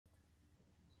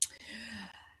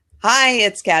Hi,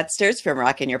 it's Kat Sturtz from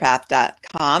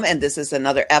rockinyourpath.com, and this is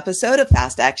another episode of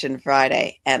Fast Action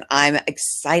Friday. And I'm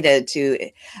excited to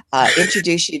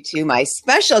introduce you to my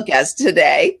special guest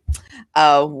today,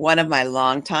 one of my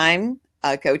longtime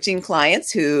coaching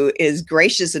clients who is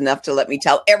gracious enough to let me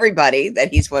tell everybody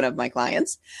that he's one of my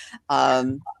clients.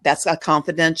 That's a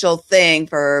confidential thing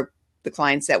for the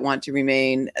clients that want to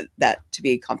remain that to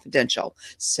be confidential.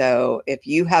 So if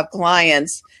you have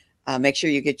clients, make sure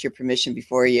you get your permission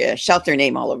before you shout their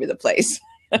name all over the place.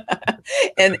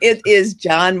 And it is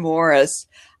John Morris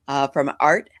from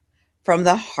Art from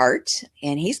the Heart.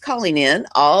 And he's calling in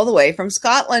all the way from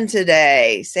Scotland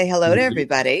today. Say hello to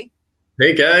everybody.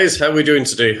 Hey guys, how are we doing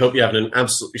today? Hope you're having an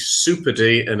absolutely super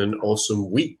day and an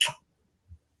awesome week.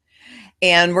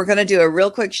 And we're going to do a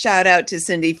real quick shout out to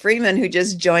Cindy Freeman, who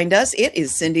just joined us. It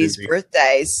is Cindy's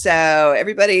birthday. So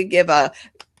everybody give a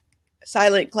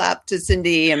silent clap to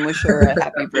Cindy and wish her a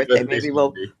happy birthday. Maybe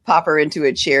we'll pop her into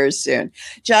a chair soon.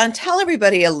 John, tell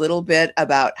everybody a little bit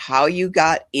about how you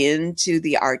got into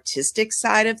the artistic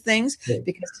side of things,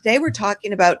 because today we're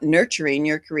talking about nurturing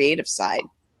your creative side.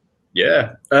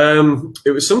 Yeah,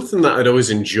 it was something that I'd always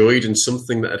enjoyed and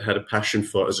something that I'd had a passion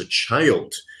for as a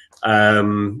child.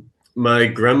 My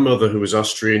grandmother, who was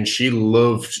Austrian, she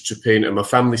loved to paint, and my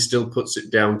family still puts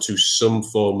it down to some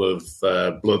form of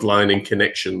bloodline and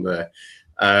connection there.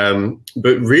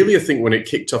 But really, I think when it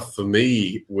kicked off for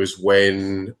me was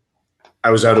when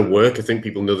I was out of work. I think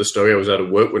people know the story. I was out of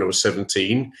work when I was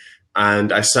 17,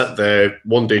 and I sat there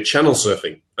one day channel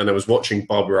surfing, and I was watching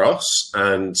Bob Ross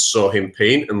and saw him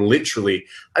paint, and literally,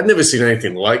 I'd never seen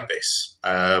anything like this.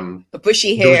 The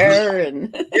bushy hair and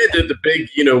yeah, the big,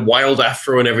 wild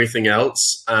afro and everything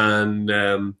else. And,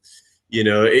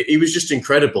 it was just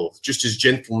incredible, just his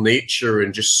gentle nature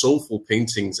and just soulful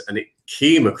paintings. And it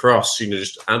came across,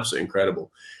 just absolutely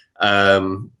incredible.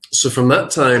 So from that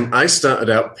time, I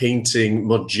started out painting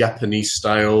more Japanese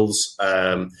styles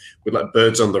with like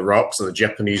birds on the rocks and the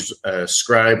Japanese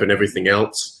scribe and everything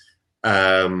else.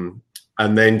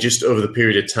 And then just over the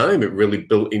period of time, it really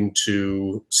built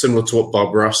into similar to what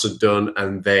Bob Ross had done.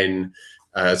 And then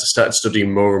as I started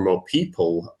studying more and more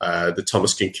people, the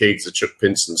Thomas Kincaids, the Chuck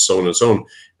Pinson, so on and so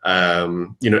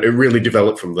on, it really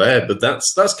developed from there. But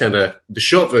that's kind of the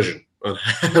short version on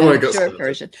how I got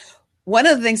started. One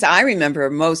of the things I remember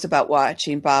most about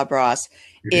watching Bob Ross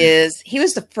is he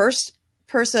was the first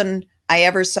person I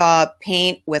ever saw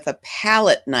paint with a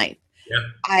palette knife.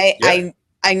 Yeah.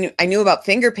 I knew about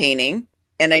finger painting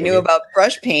and I knew about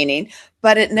brush painting,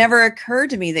 but it never occurred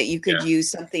to me that you could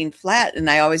use something flat. And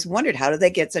I always wondered, how do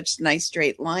they get such nice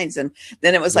straight lines? And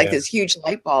then it was like this huge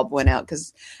light bulb went out,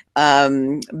 because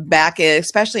back,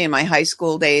 especially in my high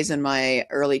school days and my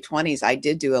early 20s, I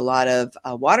did do a lot of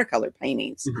watercolor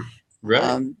paintings.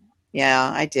 Right.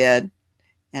 Yeah, I did.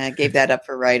 And I gave that up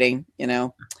for writing,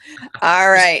 All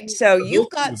right. So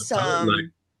you've got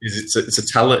some... It's a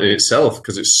talent in itself,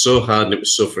 because it's so hard and it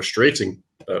was so frustrating.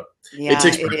 But yeah,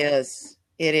 it is.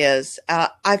 It is.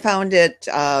 I found it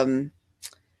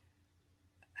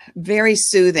very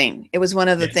soothing. It was one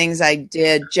of the things I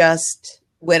did just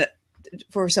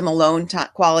for some alone time,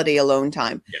 quality alone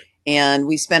time. Yeah. And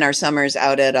we spent our summers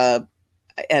out at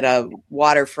a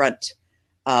waterfront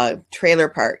trailer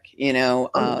park,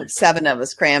 7 of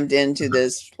us crammed into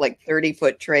this like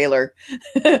 30-foot trailer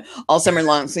all summer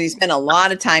long. So you spend a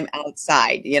lot of time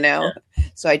outside,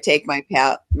 So I'd take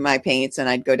my paints and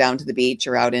I'd go down to the beach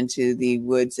or out into the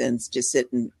woods and just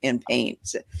sit and paint.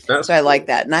 So I like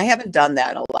that. And I haven't done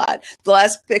that a lot. The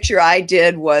last picture I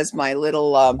did was my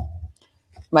little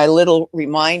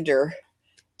reminder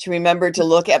to remember to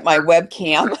look at my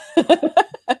webcam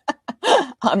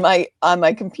on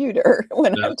my computer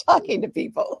when I'm talking to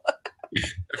people.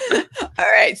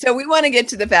 All right. So we want to get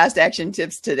to the fast action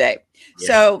tips today. Yeah.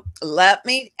 So let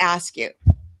me ask you,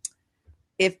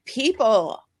 if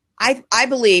people, I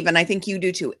believe, and I think you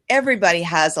do too, everybody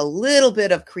has a little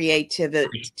bit of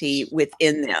creativity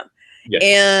within them. Yeah.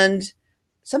 And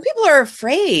some people are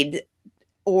afraid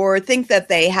or think that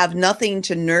they have nothing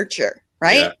to nurture,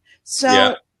 right? Yeah.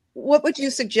 So what would you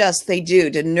suggest they do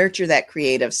to nurture that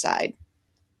creative side?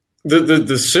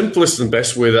 The simplest and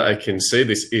best way that I can say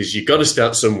this is you got to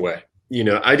start somewhere.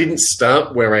 I didn't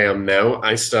start where I am now.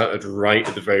 I started right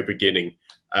at the very beginning.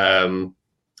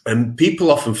 And people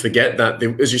often forget that.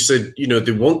 They, as you said,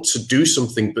 they want to do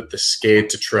something, but they're scared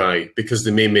to try because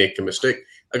they may make a mistake.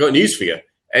 I got news for you.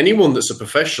 Anyone that's a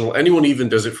professional, anyone even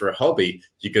does it for a hobby,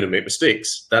 you're going to make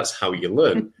mistakes. That's how you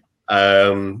learn.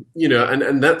 And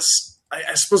that's,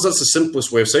 I suppose that's the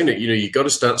simplest way of saying it. You got to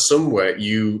start somewhere.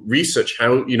 You research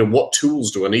how, what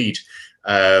tools do I need?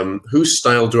 Whose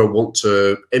style do I want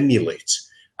to emulate?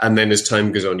 And then as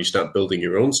time goes on, you start building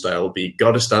your own style, but you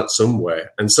got to start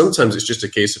somewhere. And sometimes it's just a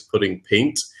case of putting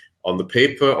paint on the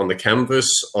paper, on the canvas,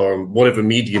 or whatever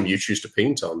medium you choose to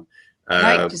paint on.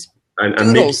 Right, just and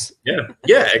doodles.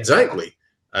 Yeah, exactly.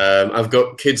 I've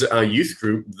got kids at our youth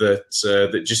group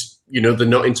that just, they're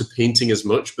not into painting as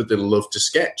much, but they love to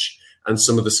sketch. And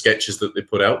some of the sketches that they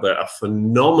put out there are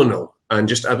phenomenal. And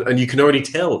you can already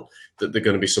tell that they're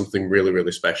going to be something really,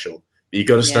 really special. But you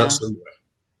got to start somewhere.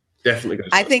 Definitely got to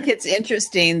start. I think it's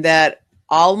interesting that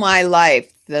all my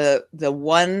life, the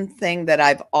one thing that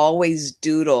I've always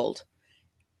doodled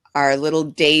are little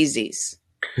daisies.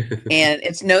 And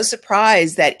it's no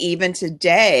surprise that even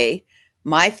today,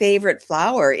 my favorite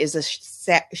flower is a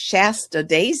Shasta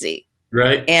daisy.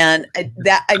 Right. And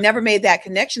I never made that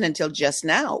connection until just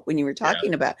now when you were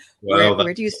talking about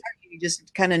where do you start? You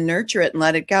just kind of nurture it and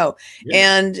let it go.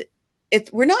 Yeah. And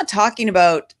we're not talking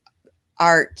about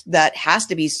art that has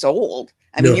to be sold.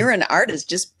 I mean, you're an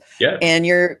artist and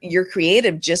you're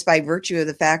creative just by virtue of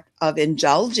the fact of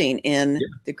indulging in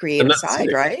the creative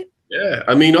side, right? Yeah.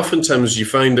 I mean, oftentimes you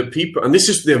find that people, and this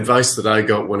is the advice that I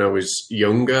got when I was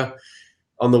younger.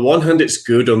 On the one hand, it's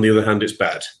good. On the other hand, it's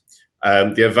bad.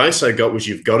 The advice I got was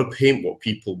you've got to paint what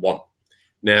people want.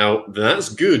 Now, that's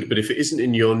good, but if it isn't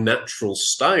in your natural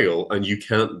style and you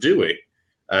can't do it,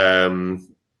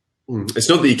 it's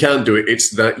not that you can't do it,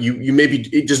 it's that you maybe,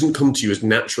 it doesn't come to you as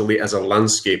naturally as a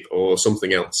landscape or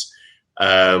something else.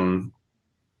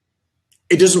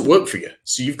 It doesn't work for you.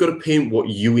 So you've got to paint what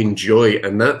you enjoy.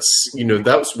 And that's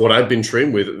what I've been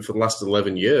trained with for the last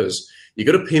 11 years. You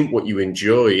got to paint what you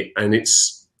enjoy. And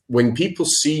it's when people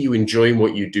see you enjoying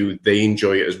what you do, they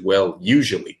enjoy it as well,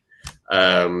 usually.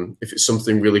 If it's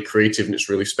something really creative and it's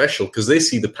really special, because they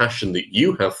see the passion that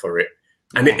you have for it,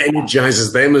 and it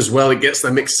energizes them as well. It gets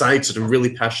them excited and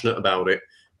really passionate about it.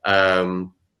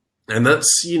 And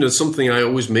that's, something I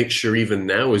always make sure, even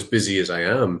now, as busy as I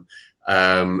am,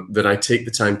 that I take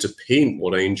the time to paint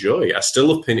what I enjoy. I still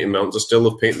love painting mountains. I still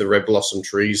love painting the red blossom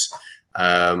trees,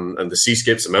 and the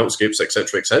seascapes, the mountainscapes,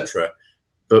 etc., etc.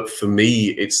 But for me,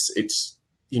 it's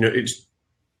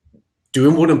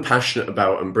doing what I'm passionate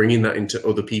about and bringing that into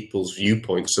other people's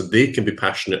viewpoints so they can be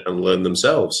passionate and learn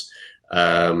themselves.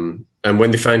 And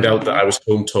when they find out that I was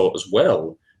home taught as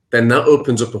well, then that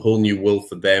opens up a whole new world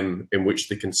for them in which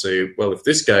they can say, well, if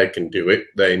this guy can do it,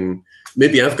 then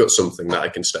maybe I've got something that I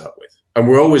can start with. And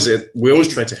we always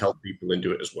try to help people and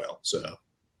do it as well. So.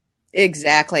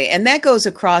 Exactly. And that goes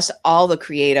across all the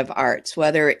creative arts,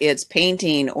 whether it's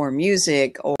painting or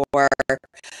music or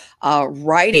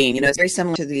writing. It's very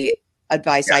similar to the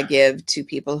advice I give to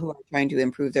people who are trying to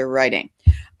improve their writing.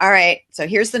 All right. So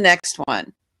here's the next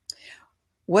one.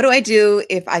 What do I do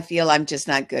if I feel I'm just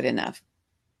not good enough?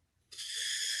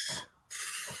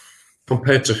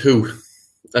 Compared to who?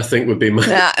 I think would be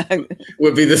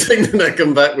the thing that I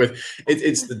come back with.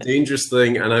 It's the dangerous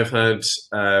thing, and I've had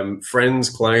friends,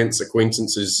 clients,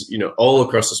 acquaintances, all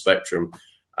across the spectrum,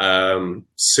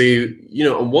 say,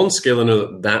 on one scale or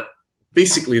another, that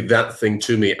basically that thing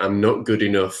to me, I'm not good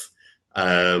enough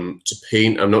to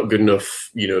paint. I'm not good enough,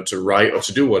 to write or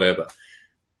to do whatever.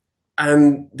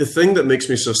 And the thing that makes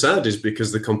me so sad is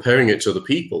because they're comparing it to other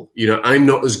people. I'm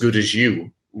not as good as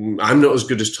you. I'm not as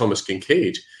good as Thomas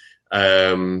Kincaid.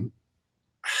 And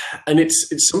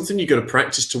it's something you got to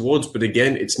practice towards. But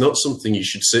again, it's not something you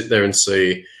should sit there and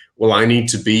say, well, I need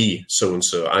to be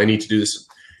so-and-so. I need to do this.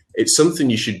 It's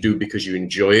something you should do because you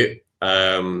enjoy it.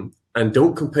 And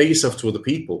don't compare yourself to other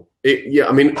people.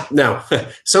 Now,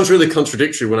 it sounds really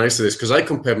contradictory when I say this because I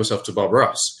compare myself to Bob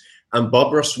Ross. And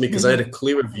Bob Ross for me, because I had a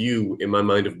clearer view in my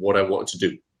mind of what I wanted to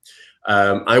do.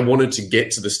 I wanted to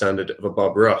get to the standard of a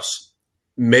Bob Ross.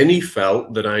 Many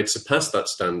felt that I had surpassed that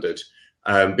standard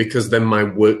because then my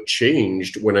work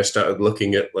changed when I started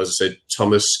looking at, as I said,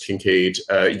 Thomas Kincaid.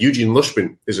 Eugene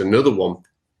Lushman is another one.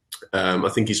 I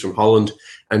think he's from Holland.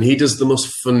 And he does the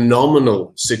most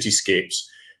phenomenal cityscapes.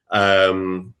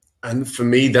 And for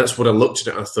me, that's what I looked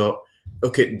at. I thought,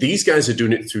 okay, these guys are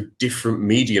doing it through different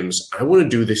mediums. I want to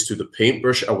do this through the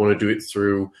paintbrush. I want to do it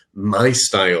through my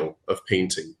style of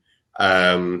painting.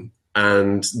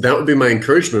 And that would be my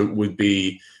encouragement, would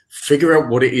be figure out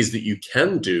what it is that you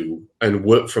can do and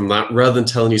work from that rather than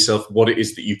telling yourself what it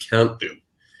is that you can't do.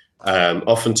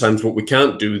 Oftentimes what we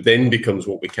can't do then becomes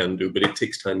what we can do, but it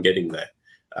takes time getting there.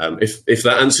 If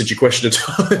that answered your question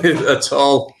at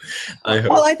all, I hope.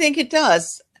 Well, I think it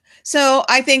does. So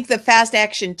I think the fast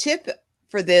action tip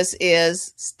for this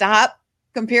is stop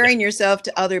comparing yourself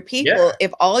to other people.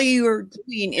 If all you are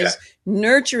doing is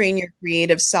nurturing your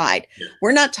creative side.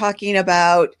 We're not talking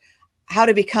about how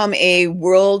to become a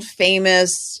world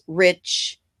famous,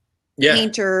 rich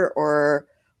painter or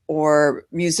or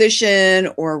musician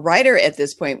or writer at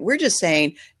this point. We're just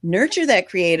saying nurture that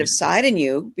creative side in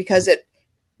you, because it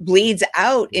bleeds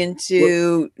out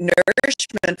into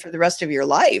nourishment for the rest of your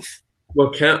life.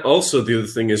 Well, Kat, also the other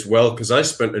thing as well, because I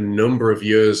spent a number of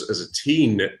years as a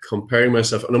teen comparing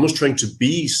myself and almost trying to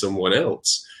be someone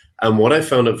else. And what I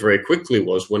found out very quickly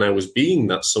was when I was being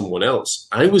that someone else,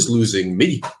 I was losing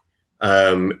me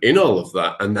in all of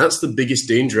that. And that's the biggest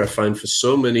danger I find for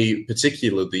so many,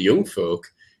 particularly the young folk,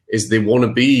 is they want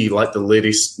to be like the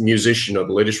latest musician or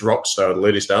the latest rock star or the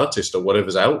latest artist or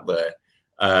whatever's out there.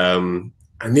 And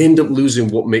they end up losing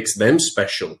what makes them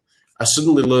special. I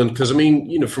suddenly learned, because I mean,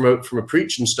 you know, from a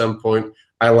preaching standpoint,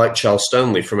 I like Charles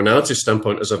Stanley. From an artist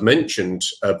standpoint, as I've mentioned,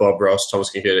 Bob Ross, Thomas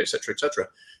Kincaid, etc., etc.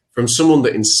 From someone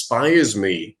that inspires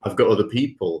me, I've got other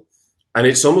people. And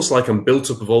it's almost like I'm built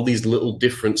up of all these little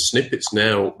different snippets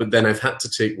now, but then I've had to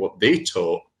take what they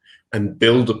taught and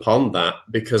build upon that,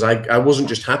 because I wasn't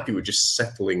just happy with just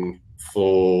settling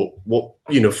for what,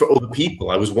 you know, for other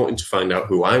people. I was wanting to find out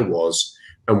who I was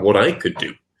and what I could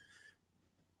do.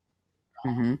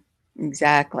 Mm-hmm.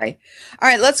 Exactly. All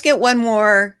right, let's get one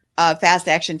more fast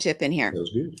action tip in here. That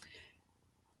was good.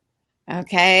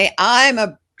 Okay, I'm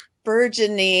a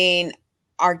burgeoning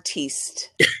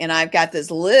artiste, and I've got this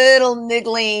little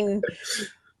niggling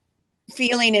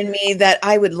feeling in me that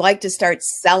I would like to start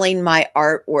selling my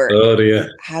artwork. Oh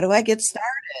dear. How do I get started?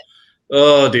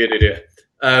 Oh dear.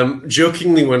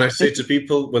 Jokingly, when I say to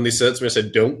people, when they say it to me, I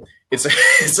said, don't. It's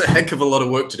a heck of a lot of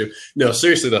work to do. No,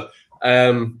 seriously though.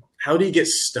 How do you get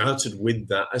started with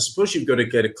that? I suppose you've got to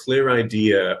get a clear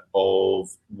idea of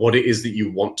what it is that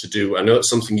you want to do. I know it's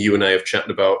something you and I have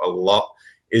chatted about a lot,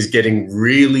 is getting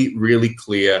really, really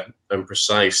clear and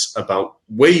precise about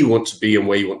where you want to be and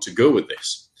where you want to go with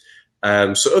this.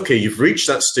 So, okay, you've reached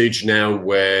that stage now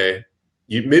where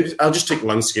maybe I'll just take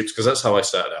landscapes because that's how I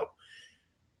started out.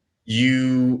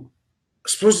 I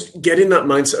suppose, get in that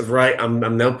mindset of, right,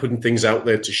 I'm now putting things out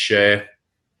there to share,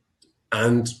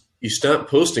 and you start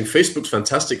posting. Facebook's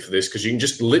fantastic for this because you can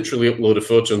just literally upload a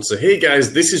photo and say, hey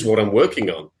guys, this is what I'm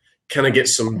working on. Can I get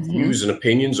some views and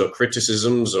opinions or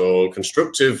criticisms or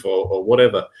constructive or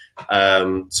whatever?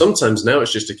 Sometimes now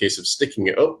it's just a case of sticking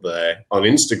it up there on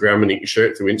Instagram, and you can share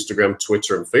it through Instagram,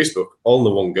 Twitter, and Facebook all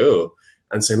in one go,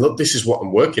 and saying, look, this is what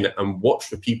I'm working at, and watch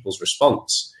for people's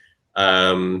response.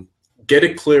 Get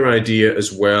a clear idea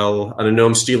as well. And I know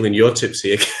I'm stealing your tips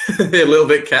here a little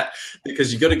bit, Kat,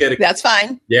 because you got to get that's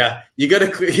fine. Yeah, you got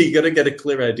to get a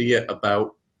clear idea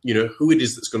about, you know, who it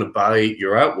is that's going to buy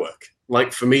your artwork.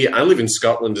 Like for me, I live in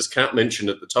Scotland, as Kat mentioned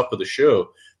at the top of the show,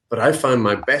 but I find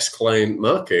my best client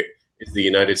market is the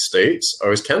United States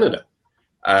or is Canada.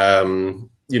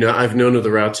 You know, I've known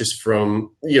other artists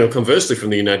from, you know, conversely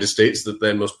from the United States, that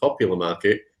their most popular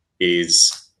market is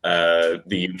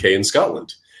the UK and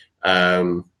Scotland.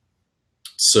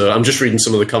 So I'm just reading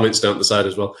some of the comments down the side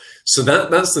as well. So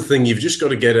that's the thing. You've just got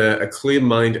to get a clear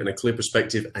mind and a clear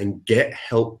perspective and get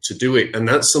help to do it. And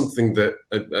that's something that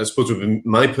I suppose would be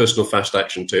my personal fast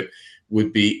action tip,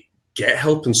 would be get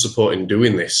help and support in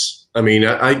doing this. I mean,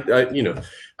 you know,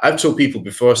 I've told people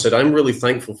before, I said, I'm really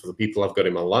thankful for the people I've got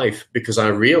in my life, because I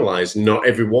realize not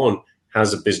everyone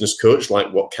has a business coach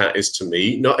like what Kat is to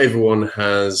me. Not everyone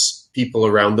has people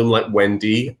around them like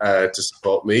Wendy to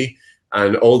support me.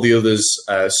 And all the others,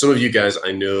 some of you guys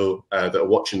I know that are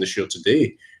watching the show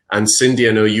today. And Cindy,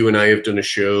 I know you and I have done a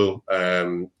show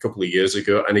a couple of years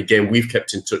ago. And again, we've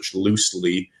kept in touch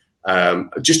loosely,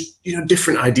 just, you know,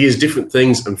 different ideas, different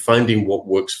things, and finding what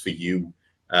works for you.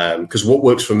 Because what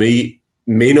works for me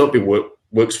may not be what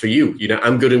works for you. You know,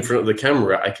 I'm good in front of the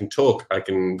camera. I can talk. I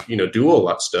can, you know, do all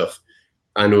that stuff.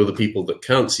 I know the people that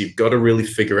can't. So you've got to really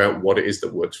figure out what it is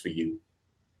that works for you.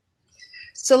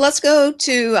 So let's go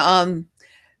to,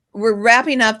 we're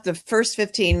wrapping up the first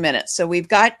 15 minutes. So we've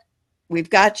got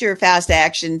your fast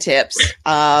action tips,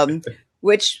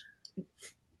 which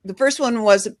the first one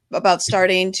was about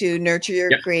starting to nurture your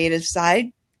creative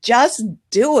side. Just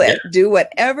do it. Yeah. Do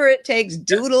whatever it takes.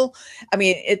 Doodle. I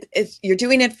mean, you're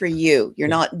doing it for you. You're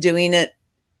not doing it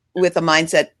with a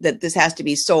mindset that this has to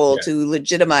be sold to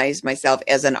legitimize myself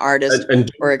as an artist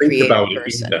or a creative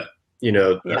person. You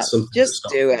know, that's just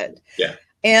do it. Yeah.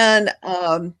 And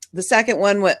the second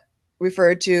one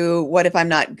referred to, what if I'm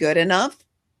not good enough?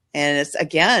 And it's,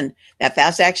 again, that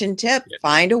fast action tip,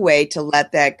 find a way to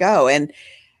let that go. And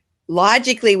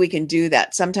logically, we can do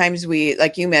that. Sometimes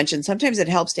like you mentioned, sometimes it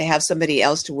helps to have somebody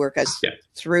else to work us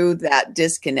through that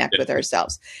disconnect with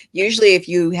ourselves. Usually if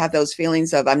you have those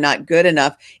feelings of I'm not good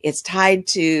enough, it's tied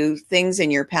to things in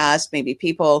your past, maybe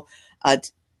people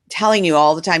telling you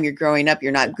all the time you're growing up,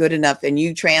 you're not good enough, and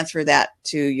you transfer that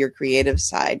to your creative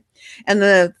side. And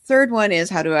the third one is,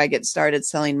 how do I get started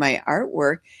selling my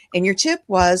artwork? And your tip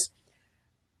was,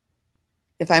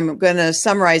 if I'm going to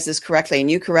summarize this correctly,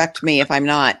 and you correct me if I'm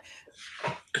not,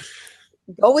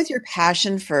 go with your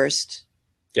passion first.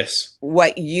 Yes.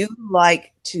 What you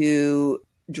like to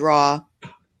draw,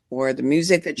 or the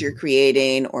music that you're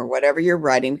creating, or whatever you're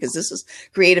writing, because this is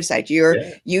creative side.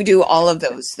 You do all of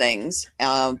those things,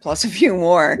 plus a few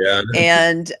more. Yeah.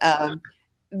 And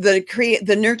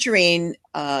the nurturing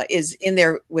is in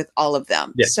there with all of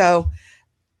them. Yeah. So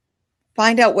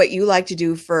find out what you like to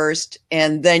do first,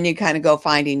 and then you kind of go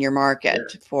finding your market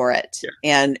for it. Yeah.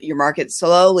 And your market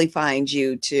slowly finds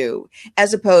you too,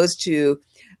 as opposed to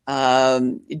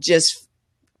just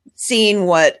seeing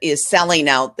what is selling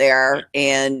out there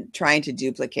and trying to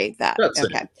duplicate that. That's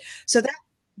okay. It. So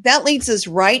that leads us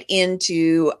right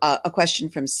into a question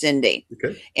from Cindy.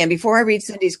 Okay. And before I read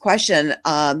Cindy's question,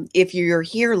 if you're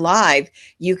here live,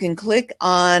 you can click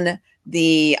on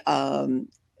the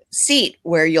seat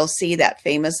where you'll see that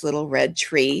famous little red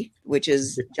tree, which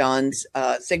is John's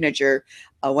signature,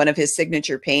 one of his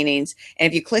signature paintings. And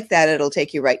if you click that, it'll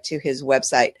take you right to his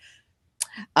website.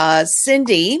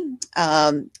 Cindy,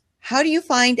 how do you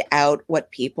find out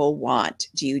what people want?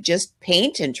 Do you just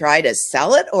paint and try to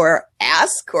sell it, or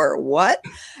ask, or what?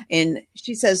 And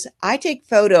she says, I take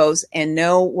photos and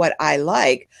know what I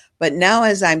like, but now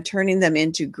as I'm turning them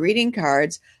into greeting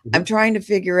cards, I'm trying to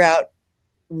figure out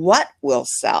what will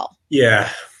sell.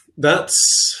 Yeah, that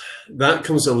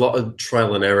comes a lot of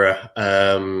trial and error.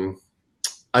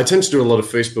 I tend to do a lot of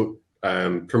Facebook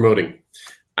promoting.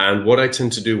 And what I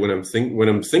tend to do when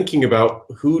I'm thinking about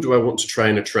who do I want to try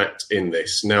and attract in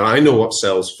this. Now, I know what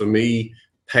sells. For me,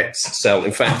 pets sell.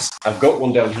 In fact, I've got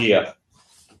one down here.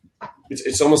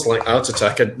 It's almost like Art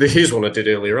Attack. Here's one I did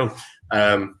earlier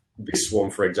on. This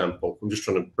one, for example, I'm just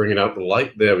trying to bring it out the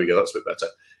light. There we go. That's a bit better.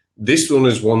 This one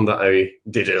is one that I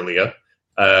did earlier.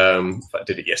 In fact, I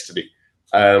did it yesterday.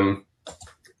 And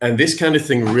this kind of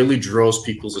thing really draws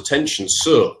people's attention.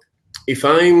 So if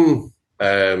I'm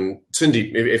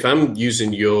Cindy, if I'm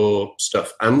using your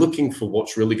stuff, I'm looking for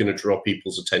what's really going to draw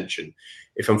people's attention.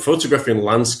 If I'm photographing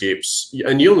landscapes,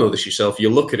 and you'll know this yourself,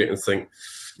 you look at it and think,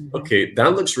 okay,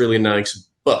 that looks really nice,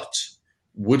 but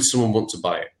would someone want to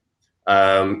buy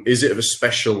it? Is it of a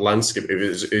special landscape?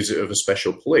 Is it of a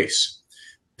special place?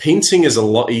 Painting is a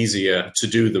lot easier to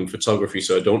do than photography,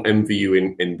 so I don't envy you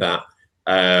in that.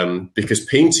 Because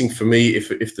painting for me,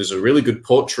 if there's a really good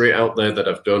portrait out there that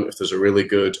I've done, if there's a really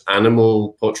good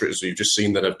animal portrait, as you've just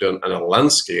seen that I've done, and a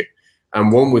landscape,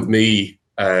 and one with me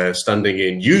standing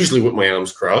in, usually with my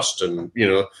arms crossed and,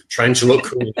 trying to look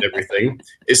cool and everything,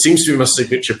 it seems to be my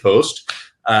signature post.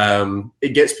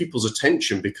 It gets people's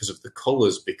attention because of the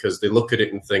colors, because they look at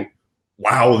it and think,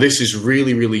 wow, this is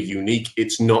really, really unique.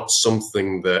 It's not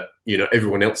something that,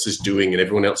 everyone else is doing and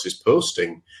everyone else is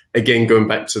posting. Again, going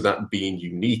back to that being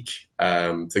unique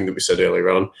thing that we said earlier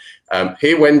on.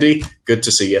 Hey, Wendy, good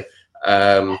to see you.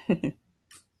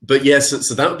 But yes,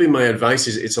 so that would be my advice.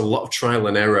 Is it's a lot of trial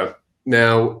and error.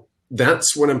 Now,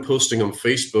 that's when I'm posting on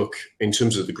Facebook in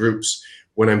terms of the groups.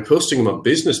 When I'm posting on my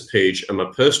business page and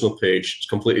my personal page, it's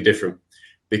completely different,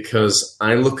 because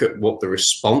I look at what the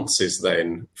response is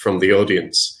then from the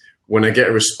audience. When I get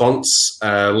a response,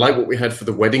 like what we had for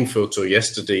the wedding photo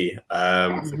yesterday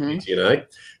for Katie and I,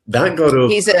 that got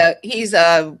over. He's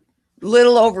a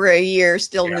little over a year,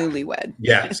 still newlywed.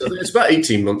 Yeah, so it's about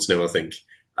 18 months now, I think.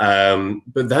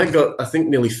 But that got, I think,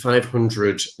 nearly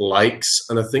 500 likes,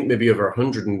 and I think maybe over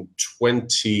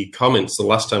 120 comments the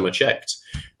last time I checked.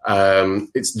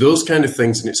 It's those kind of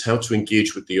things, and it's how to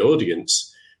engage with the audience.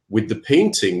 With the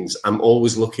paintings, I'm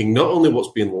always looking not only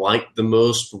what's being liked the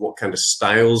most, but what kind of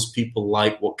styles people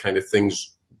like, what kind of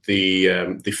things they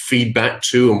feedback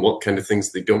to, and what kind of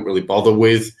things they don't really bother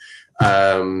with.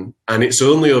 And it's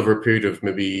only over a period of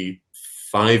maybe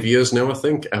 5 years now, I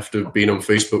think, after being on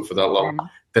Facebook for that long,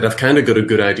 that I've kind of got a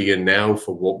good idea now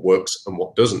for what works and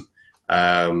what doesn't.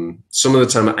 Some of the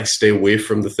time I stay away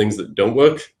from the things that don't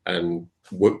work and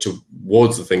work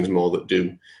towards the things more that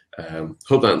do.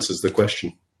 Hope that answers the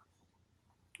question.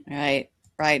 Right.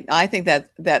 I think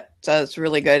that's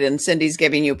really good. And Cindy's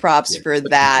giving you props for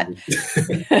that.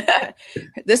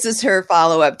 This is her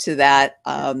follow-up to that.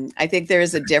 I think there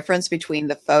is a difference between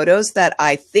the photos that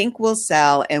I think will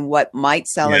sell and what might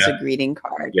sell as a greeting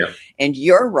card. Yeah. And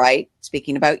you're right.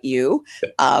 Speaking about you,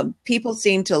 people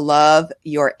seem to love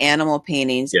your animal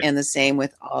paintings, and the same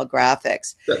with all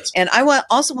graphics. And I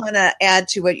also want to add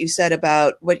to what you said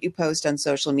about what you post on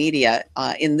social media.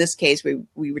 In this case,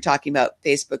 we were talking about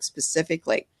Facebook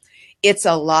specifically. It's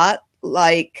a lot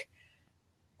like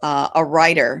a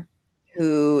writer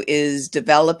who is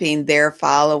developing their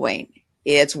following,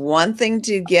 it's one thing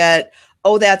to get,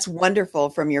 oh, that's wonderful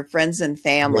from your friends and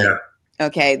family. Yeah.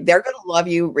 Okay. They're going to love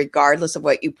you regardless of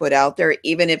what you put out there,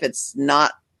 even if it's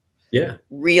not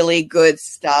really good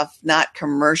stuff, not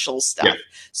commercial stuff. Yeah.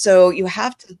 So you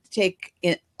have to take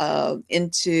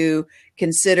into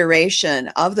consideration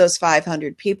of those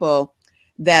 500 people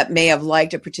that may have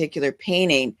liked a particular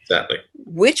painting. Exactly.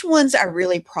 Which ones are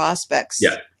really prospects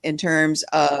in terms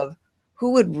of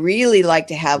who would really like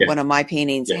to have one of my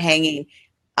paintings hanging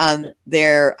on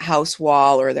their house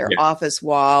wall or their office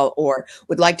wall, or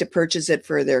would like to purchase it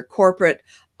for their corporate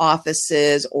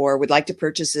offices, or would like to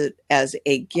purchase it as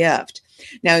a gift.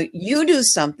 Now, you do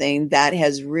something that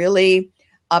has really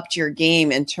upped your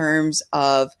game in terms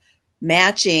of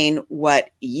matching what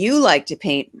you like to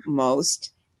paint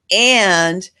most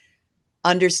and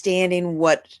understanding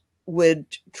what would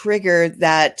trigger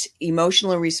that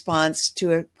emotional response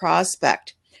to a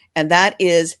prospect. And that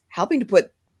is helping to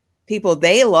put people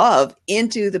they love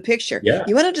into the picture. Yeah.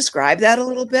 You want to describe that a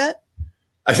little bit?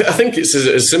 I think it's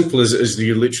as simple as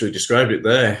you literally described it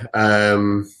there.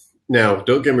 Now,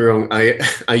 don't get me wrong.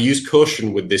 I use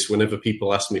caution with this whenever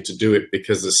people ask me to do it,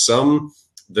 because there's some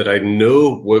that I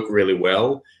know work really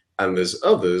well, and there's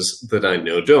others that I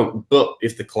know don't. But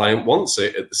if the client wants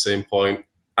it at the same point,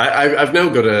 I've now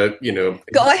got a,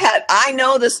 Go ahead. I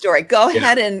know the story. Go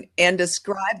ahead and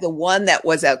describe the one that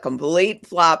was a complete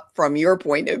flop from your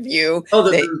point of view,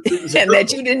 that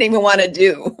you didn't even want to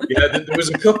do. Yeah, there was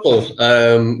a couple.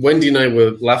 Wendy and I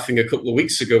were laughing a couple of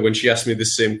weeks ago when she asked me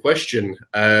this same question.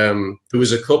 There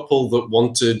was a couple that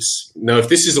wanted, now if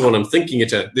this is the one I'm thinking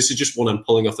it, this is just one I'm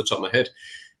pulling off the top of my head.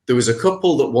 There was a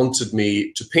couple that wanted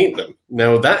me to paint them.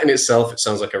 Now that in itself, it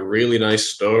sounds like a really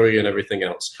nice story and everything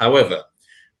else. However,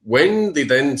 when they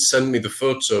then send me the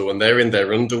photo and they're in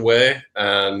their underwear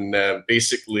and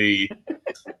basically,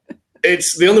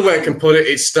 it's the only way I can put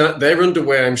it. Their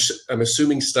underwear, I'm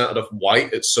assuming, started off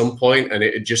white at some point, and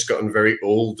it had just gotten very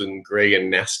old and grey and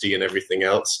nasty and everything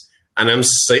else. And I'm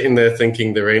sitting there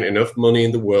thinking there ain't enough money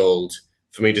in the world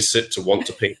for me to sit to want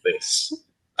to paint this.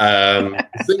 The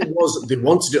thing was, they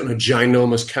wanted it on a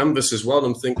ginormous canvas as well.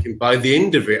 I'm thinking by the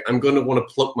end of it, I'm going to want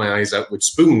to pluck my eyes out with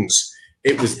spoons.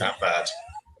 It was that bad.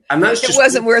 And that's just, it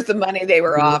wasn't worth the money they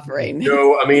were offering.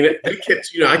 No, I mean, they kept,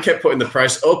 I kept putting the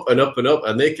price up and up and up,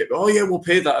 and they kept, oh yeah, we'll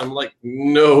pay that. I'm like,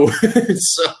 no.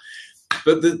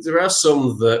 But there are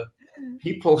some that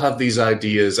people have these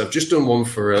ideas. I've just done one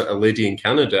for a lady in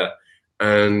Canada,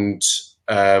 and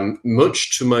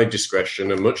much to my discretion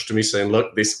and much to me saying,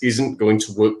 look, this isn't going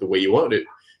to work the way you want it.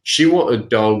 She wanted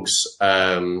dogs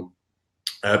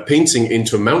painting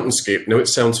into a mountainscape. Now, it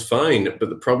sounds fine, but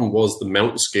the problem was the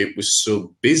mountainscape was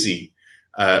so busy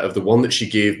of the one that she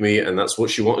gave me, and that's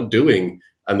what she wanted doing.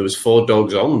 And there was 4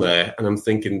 dogs on there, and I'm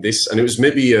thinking this, and it was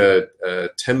maybe a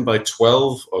 10 by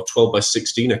 12 or 12 by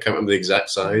 16. I can't remember the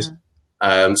exact size.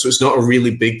 So it's not a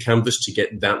really big canvas to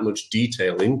get that much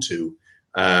detail into.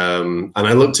 And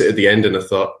I looked at it at the end and I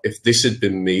thought, if this had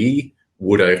been me,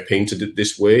 would I have painted it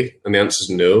this way? And the answer is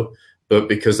no. But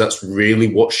because that's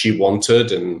really what she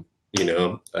wanted, and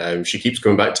she keeps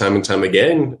going back time and time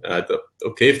again, I thought,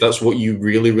 okay, if that's what you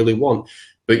really, really want.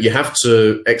 But you have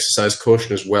to exercise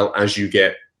caution as well as you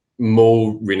get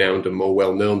more renowned and more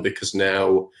well-known, because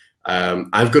now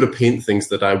I've got to paint things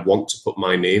that I want to put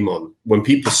my name on. When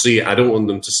people see it, I don't want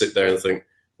them to sit there and think,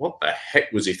 what the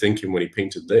heck was he thinking when he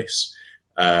painted this?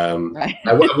 Right.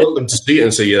 I want them to see it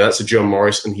and say, yeah, that's a John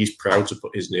Morris, and he's proud to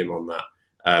put his name on that.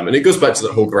 And it goes back to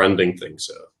the whole branding thing.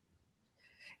 So,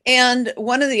 and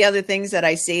one of the other things that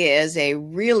I see is a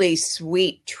really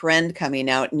sweet trend coming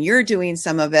out, and you're doing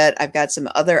some of it. I've got some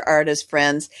other artist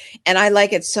friends, and I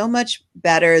like it so much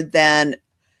better than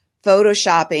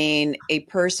photoshopping a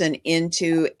person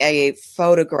into a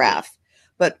photograph,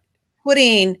 but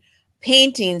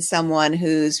painting someone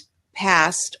who's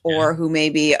passed or who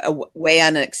may be away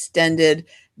on extended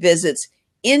visits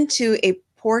into a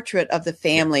portrait of the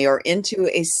family or into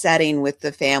a setting with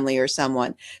the family or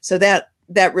someone. So that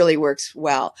really works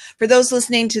well. For those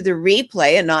listening to the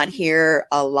replay and not here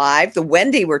live, the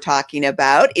Wendy we're talking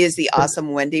about is the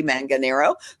awesome Wendy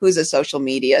Manganero, who's a social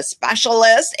media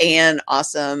specialist and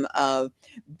awesome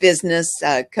business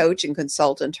coach and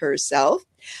consultant herself.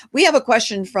 We have a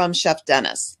question from Chef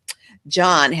Dennis.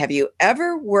 John, have you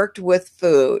ever worked with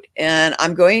food? And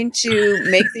I'm going to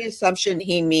make the assumption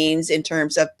he means in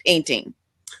terms of painting.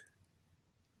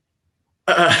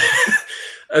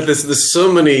 There's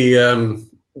so many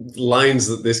lines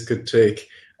that this could take.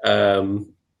 I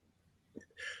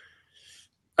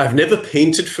I've never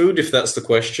painted food, if that's the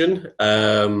question.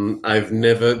 I've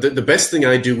never, the best thing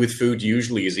I do with food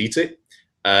usually is eat it.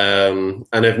 And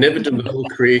I've never done the whole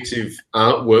creative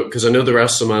artwork, because I know there are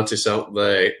some artists out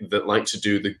there that like to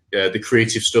do the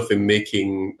creative stuff in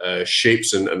making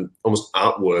shapes and almost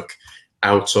artwork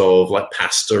out of like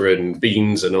pasta and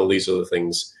beans and all these other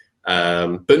things.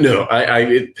 But no,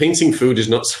 painting food is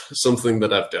not something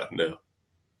that I've done.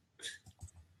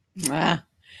 No.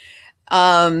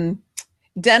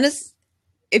 Dennis,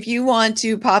 if you want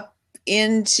to pop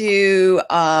into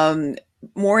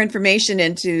more information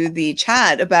into the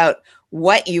chat about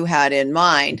what you had in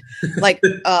mind, like,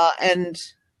 and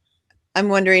I'm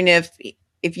wondering if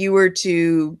you were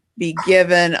to be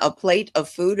given a plate of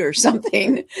food or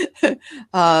something,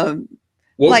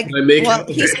 like, well,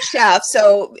 he's a chef,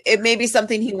 so it may be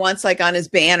something he wants, like on his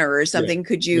banner or something.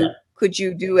 Yeah. Could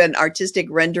you do an artistic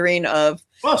rendering of?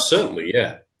 Well, certainly,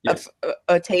 yeah.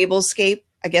 A tablescape,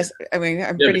 I guess. I mean,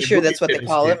 I'm pretty sure that's what they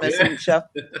call it, isn't chef?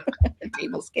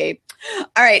 Tablescape.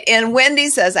 All right. And Wendy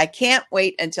says, I can't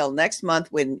wait until next month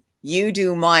when you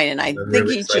do mine. And I think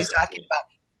she's talking about,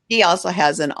 he also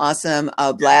has an awesome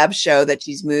blab show that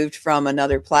she's moved from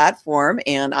another platform.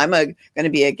 And I'm going to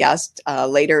be a guest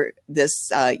later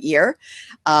this year.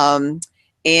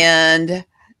 And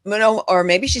or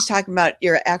maybe she's talking about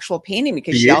your actual painting,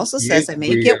 because she also says, I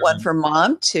may get one for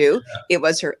Mom too. Yeah. It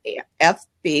was her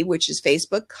FB, which is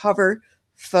Facebook cover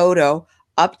photo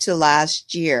up to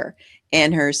last year.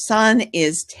 And her son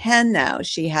is 10 now.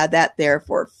 She had that there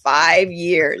for 5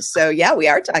 years. So yeah, we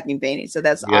are talking painting. So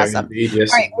that's awesome. Indeed,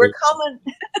 yes, all right,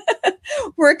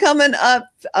 we're coming up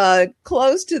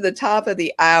close to the top of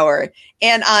the hour.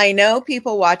 And I know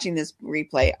people watching this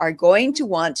replay are going to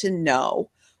want to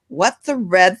know what the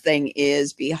red thing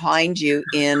is behind you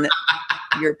in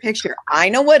your picture. I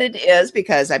know what it is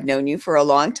because I've known you for a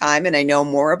long time and I know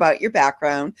more about your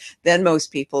background than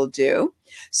most people do.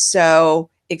 So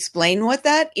explain what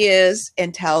that is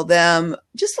and tell them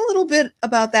just a little bit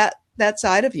about that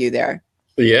side of you there.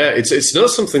 Yeah, it's not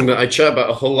something that I chat about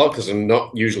a whole lot because I'm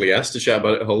not usually asked to chat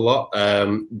about it a whole lot.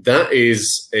 That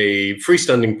is a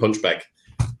freestanding punch bag.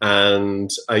 And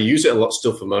I use it a lot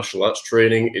still for martial arts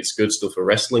training. It's good still for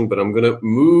wrestling, but I'm going to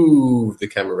move the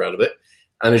camera around a bit.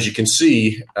 And as you can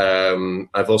see,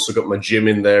 I've also got my gym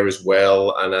in there as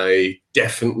well. And I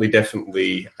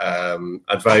definitely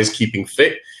advise keeping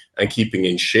fit and keeping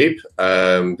in shape,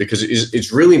 because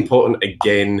it's really important,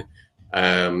 again,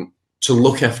 to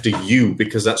look after you,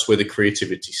 because that's where the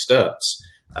creativity starts.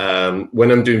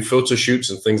 When I'm doing photo shoots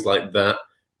and things like that,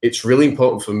 it's really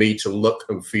important for me to look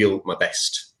and feel my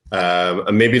best.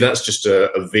 And maybe that's just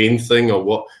a vain thing or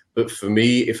what, but for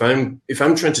me, if I'm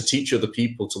trying to teach other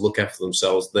people to look after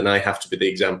themselves, then I have to be the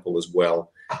example as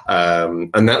well.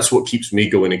 And that's what keeps me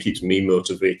going and keeps me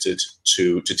motivated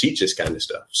to teach this kind of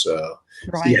stuff. So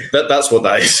yeah, that's what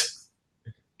that is.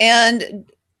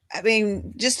 And I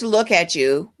mean, just to look at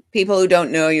you, people who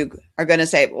don't know you are going to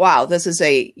say, wow, this is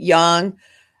a young,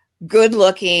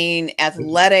 good-looking,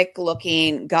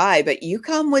 athletic-looking guy, but you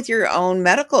come with your own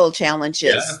medical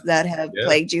challenges that have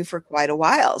plagued you for quite a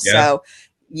while. Yeah. So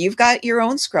you've got your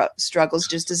own struggles,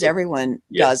 just as everyone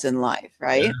does in life,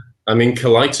 right? Yeah. I mean,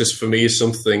 colitis for me is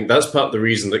something, that's part of the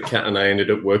reason that Kat and I ended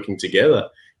up working together,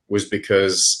 was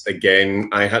because, again,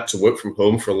 I had to work from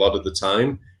home for a lot of the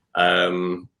time.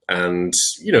 And,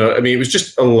 you know, I mean, it was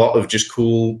just a lot of just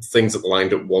cool things that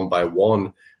lined up one by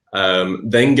one.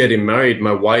 Then getting married,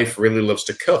 my wife really loves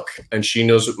to cook, and she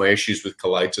knows what my issues with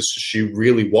colitis. So she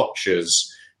really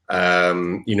watches,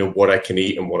 you know, what I can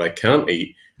eat and what I can't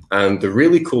eat. And the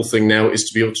really cool thing now is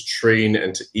to be able to train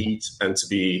and to eat and to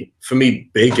be, for me,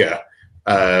 bigger,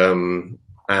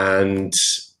 and,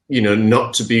 you know,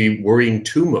 not to be worrying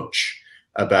too much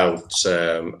about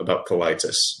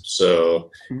colitis.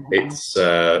 So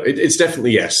it's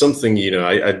definitely, something, you know,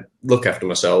 I look after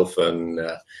myself and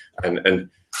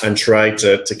try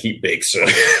to keep big. So,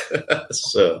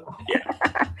 so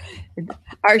yeah.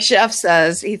 Our chef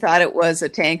says he thought it was a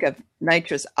tank of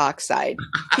nitrous oxide.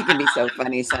 He can be so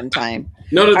funny sometime.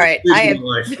 All right, I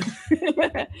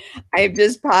have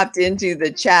just popped into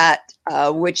the chat,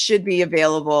 which should be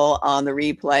available on the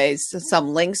replays. So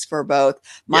some links for both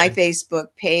my Facebook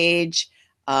page.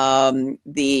 I'm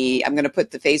going to put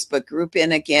the Facebook group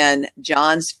in again.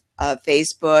 John's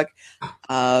Facebook.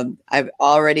 I've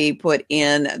already put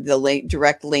in the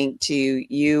direct link to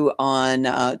you on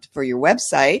for your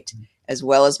website, as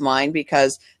well as mine,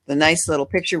 because the nice little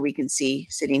picture we can see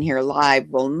sitting here live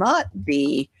will not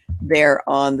be there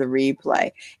on the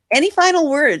replay. Any final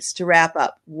words to wrap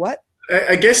up? What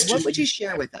I guess What just, would you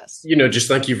share with us? just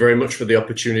thank you very much for the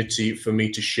opportunity for me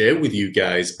to share with you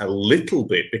guys a little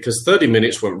bit, because 30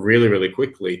 minutes went really, really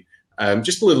quickly.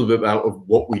 Just a little bit about of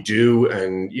what we do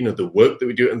and, the work that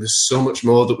we do. And there's so much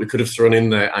more that we could have thrown in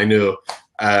there, I know.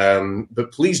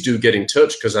 But please do get in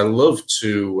touch, because I love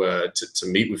to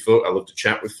meet with folk. I love to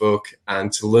chat with folk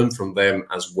and to learn from them,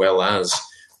 as well as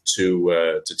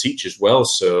to teach as well.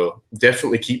 So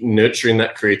definitely keep nurturing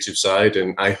that creative side.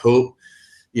 And I hope,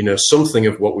 something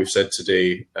of what we've said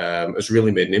today has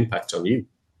really made an impact on you.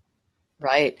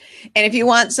 Right. And if you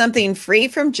want something free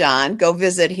from John, go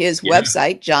visit his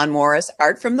website, John Morris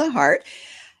Art from the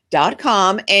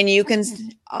Heart.com, and you can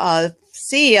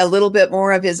see a little bit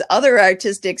more of his other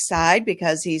artistic side,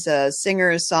 because he's a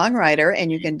singer-songwriter,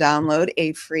 and you can download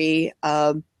a free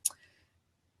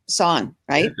song,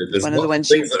 right? Yeah, one of the ones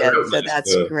you get. So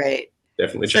that's great.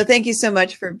 Definitely. So thank you so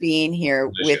much for being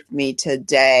here with me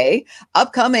today.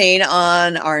 Upcoming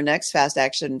on our next Fast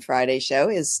Action Friday show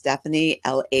is Stephanie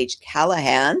L.H.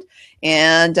 Callahan.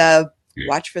 And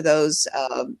watch for those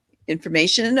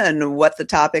information and what the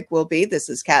topic will be. This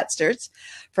is Kat Sturtz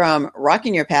from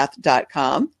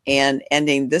rockingyourpath.com, and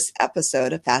ending this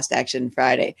episode of Fast Action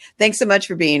Friday. Thanks so much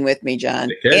for being with me,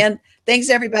 John. And thanks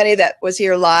to everybody that was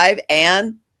here live,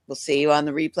 and we'll see you on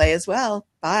the replay as well.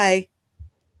 Bye.